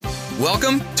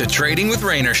Welcome to Trading with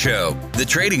Rainer Show, the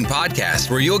trading podcast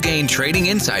where you'll gain trading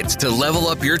insights to level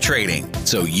up your trading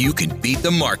so you can beat the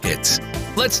markets.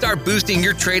 Let's start boosting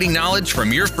your trading knowledge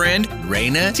from your friend,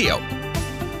 Rainer Teo.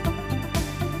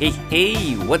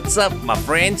 Hey, what's up, my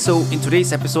friend? So in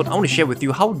today's episode, I want to share with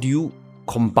you how do you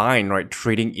combine,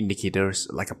 trading indicators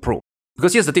like a pro.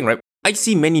 Because here's the thing, I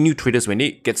see many new traders when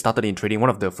they get started in trading,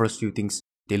 one of the first few things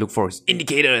they look for is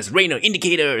indicators, Rainer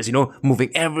indicators,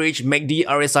 moving average, MACD,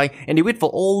 RSI, and they wait for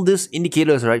all these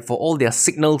indicators, for all their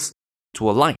signals to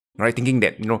align, thinking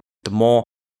that, the more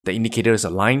the indicators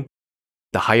align,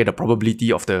 the higher the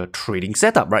probability of the trading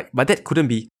setup, But that couldn't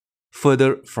be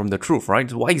further from the truth,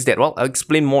 So why is that? Well, I'll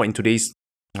explain more in today's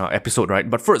episode,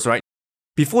 But first,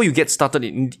 before you get started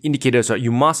in indicators,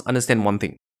 you must understand one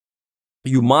thing.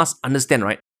 You must understand,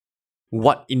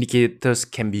 what indicators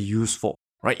can be used for,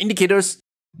 Indicators,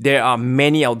 there are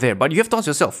many out there, but you have to ask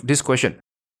yourself this question.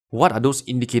 What are those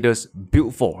indicators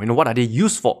built for? What are they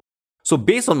used for? So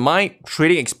based on my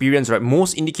trading experience,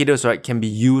 most indicators, can be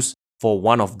used for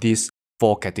one of these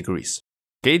four categories.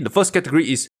 Okay, the first category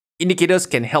is indicators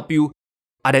can help you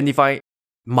identify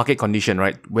market condition,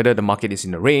 Whether the market is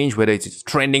in a range, whether it's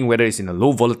trending, whether it's in a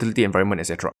low volatility environment,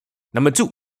 etc. Number two,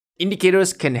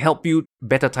 indicators can help you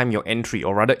better time your entry,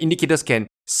 or rather, indicators can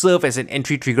serve as an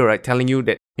entry trigger, telling you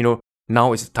that,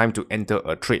 now is the time to enter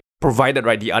a trade, provided,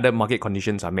 the other market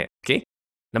conditions are met, okay?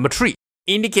 Number three,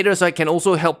 indicators, can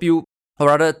also help you, or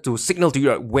rather, to signal to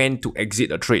you when to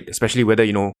exit a trade, especially whether,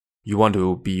 you want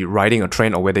to be riding a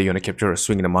trend or whether you want to capture a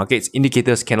swing in the markets.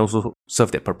 Indicators can also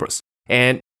serve that purpose.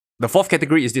 And the fourth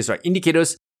category is this,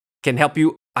 Indicators can help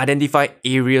you identify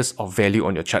areas of value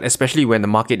on your chart, especially when the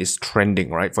market is trending,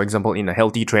 For example, in a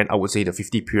healthy trend, I would say the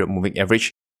 50-period moving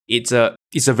average. It's a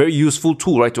very useful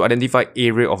tool, to identify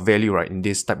area of value, in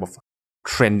this type of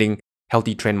trending,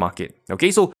 healthy trend market. Okay,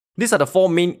 so these are the four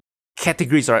main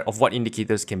categories, of what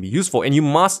indicators can be used for, and you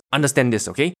must understand this,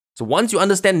 okay? So once you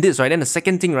understand this, then the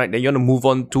second thing, that you want to move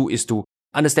on to is to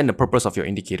understand the purpose of your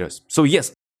indicators. So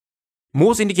yes,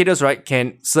 most indicators,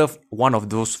 can serve one of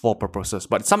those four purposes,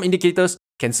 but some indicators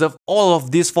can serve all of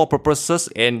these four purposes,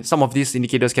 and some of these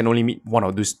indicators can only meet one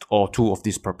of these or two of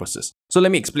these purposes. So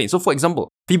let me explain. So for example,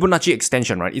 Fibonacci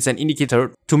extension, it's an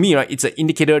indicator. To me, it's an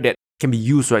indicator that can be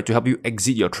used, to help you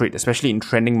exit your trade, especially in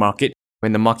trending market,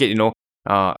 when the market,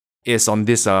 is on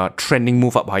this trending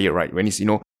move up higher, when it's,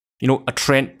 a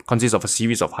trend consists of a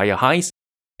series of higher highs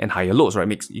and higher lows,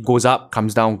 It goes up,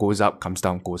 comes down, goes up, comes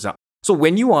down, goes up. So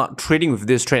when you are trading with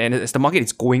this trend, and as the market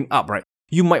is going up,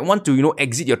 you might want to,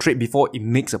 exit your trade before it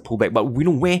makes a pullback. But we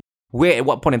know where at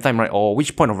what point in time, or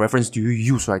which point of reference do you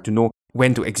use, to know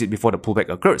when to exit before the pullback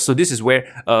occurs. So this is where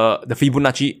the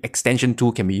Fibonacci extension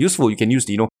tool can be useful. You can use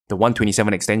the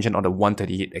 127 extension or the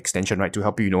 138 extension, to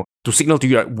help you, to signal to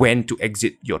you when to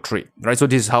exit your trade, So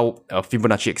this is how a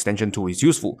Fibonacci extension tool is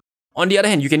useful. On the other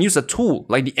hand, you can use a tool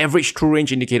like the average true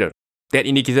range indicator. That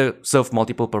indicator serves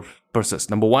multiple purposes.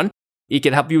 Number one, it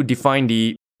can help you define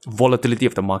the volatility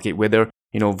of the market, whether,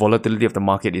 volatility of the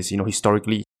market is,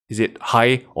 historically, is it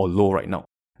high or low right now?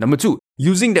 Number two,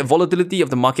 using that volatility of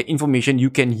the market information, you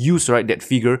can use, that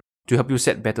figure to help you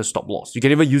set better stop loss. You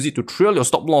can even use it to trail your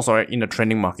stop loss, in a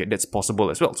trending market. That's possible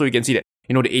as well. So you can see that,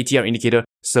 the ATR indicator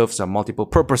serves multiple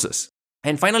purposes.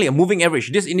 And finally, a moving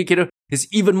average. This indicator is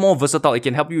even more versatile. It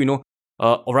can help you,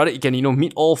 or rather, it can,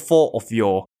 meet all four of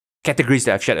your categories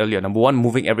that I've shared earlier. Number one,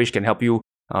 moving average can help you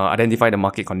identify the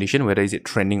market condition, whether is it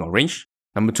trending or range.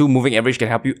 Number two, moving average can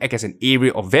help you act as an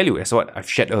area of value, as what I've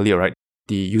shared earlier,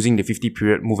 using the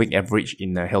 50-period moving average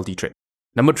in a healthy trade.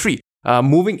 Number three,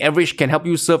 moving average can help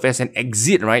you serve as an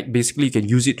exit, Basically, you can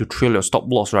use it to trail your stop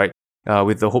loss,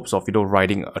 with the hopes of,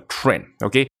 riding a trend,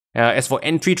 okay? As for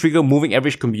entry trigger, moving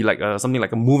average can be like something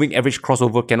like a moving average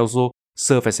crossover can also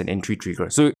serve as an entry trigger.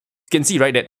 So you can see,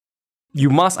 that you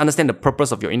must understand the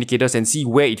purpose of your indicators and see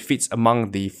where it fits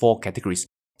among the four categories.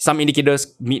 Some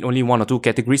indicators meet only one or two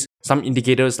categories. Some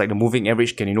indicators, like the moving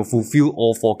average, can fulfill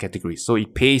all four categories. So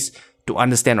it pays to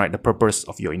understand the purpose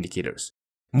of your indicators.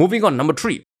 Moving on, number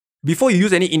three. Before you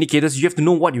use any indicators, you have to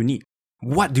know what you need.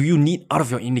 What do you need out of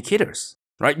your indicators?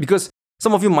 Because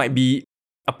some of you might be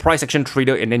a price action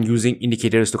trader and then using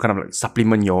indicators to kind of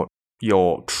supplement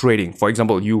your trading. For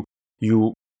example, you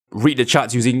read the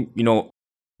charts using,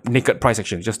 naked price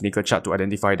action, just naked chart to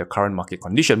identify the current market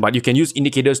condition. But you can use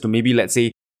indicators to maybe, let's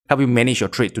say, help you manage your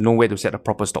trade, to know where to set a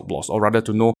proper stop loss, or rather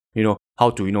to know, how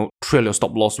to, trail your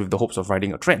stop loss with the hopes of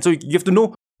riding a trend. So you have to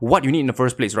know what you need in the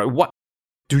first place, What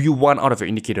do you want out of your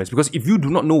indicators? Because if you do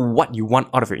not know what you want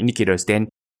out of your indicators, then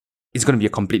it's going to be a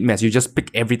complete mess. You just pick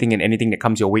everything and anything that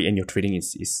comes your way and your trading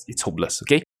is hopeless,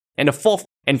 okay? And the fourth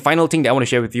and final thing that I want to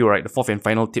share with you, right? The fourth and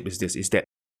final tip is this, is that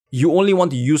you only want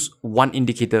to use one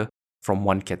indicator from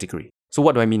one category. So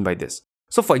what do I mean by this?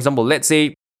 So for example, let's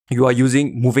say you are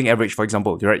using moving average, for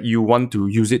example, right? You want to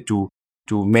use it to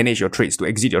manage your trades, to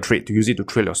exit your trade, to use it to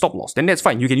trail your stop loss. Then that's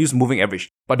fine. You can use moving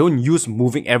average, but don't use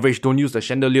moving average. Don't use the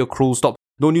chandelier crow stop.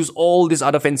 Don't use all these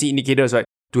other fancy indicators, right,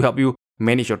 to help you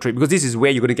manage your trade, because this is where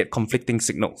you're going to get conflicting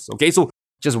signals. Okay, so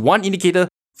just one indicator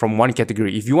from one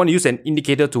category. If you want to use an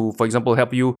indicator to, for example,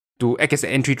 help you to act as an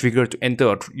entry trigger to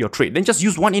enter your trade, then just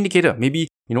use one indicator. Maybe,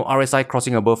 RSI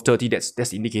crossing above 30, that's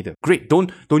the indicator. Great.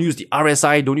 Don't use the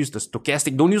RSI, don't use the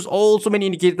stochastic, don't use so many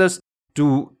indicators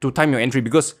to time your entry,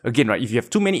 because again, right, if you have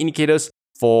too many indicators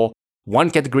for one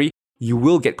category, you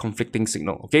will get conflicting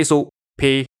signal. Okay, so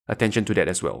pay attention to that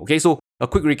as well. Okay, so a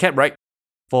quick recap, right,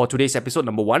 for today's episode.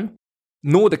 Number one,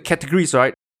 know the categories,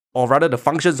 right, or rather the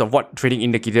functions of what trading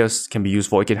indicators can be used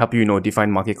for. It can help you,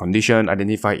 define market condition,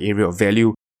 identify area of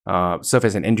value, serve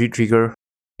as an entry trigger,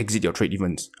 exit your trade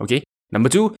events. Okay. Number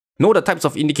two, know the types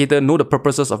of indicator, know the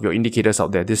purposes of your indicators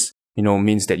out there. This,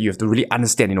 means that you have to really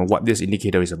understand, what this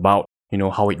indicator is about,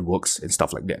 how it works and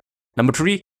stuff like that. Number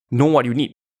three, know what you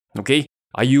need. Okay.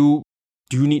 Do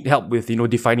you need help with,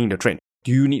 defining the trend?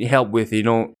 Do you need help with,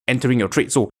 entering your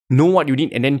trade? So know what you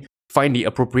need and then find the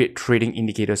appropriate trading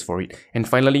indicators for it. And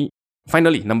finally,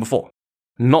 number four,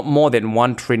 not more than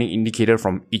one trading indicator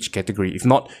from each category. If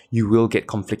not, you will get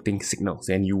conflicting signals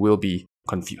and you will be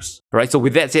confused. All right. So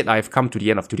with that said, I've come to the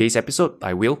end of today's episode.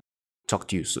 I will talk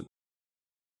to you soon.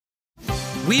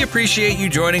 We appreciate you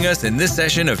joining us in this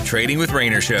session of Trading with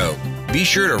Rainer Show. Be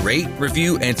sure to rate,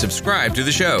 review, and subscribe to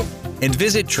the show. And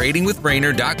visit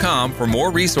tradingwithrainer.com for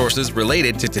more resources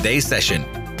related to today's session.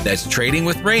 That's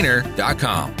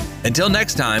tradingwithrainer.com. Until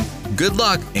next time, good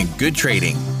luck and good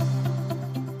trading.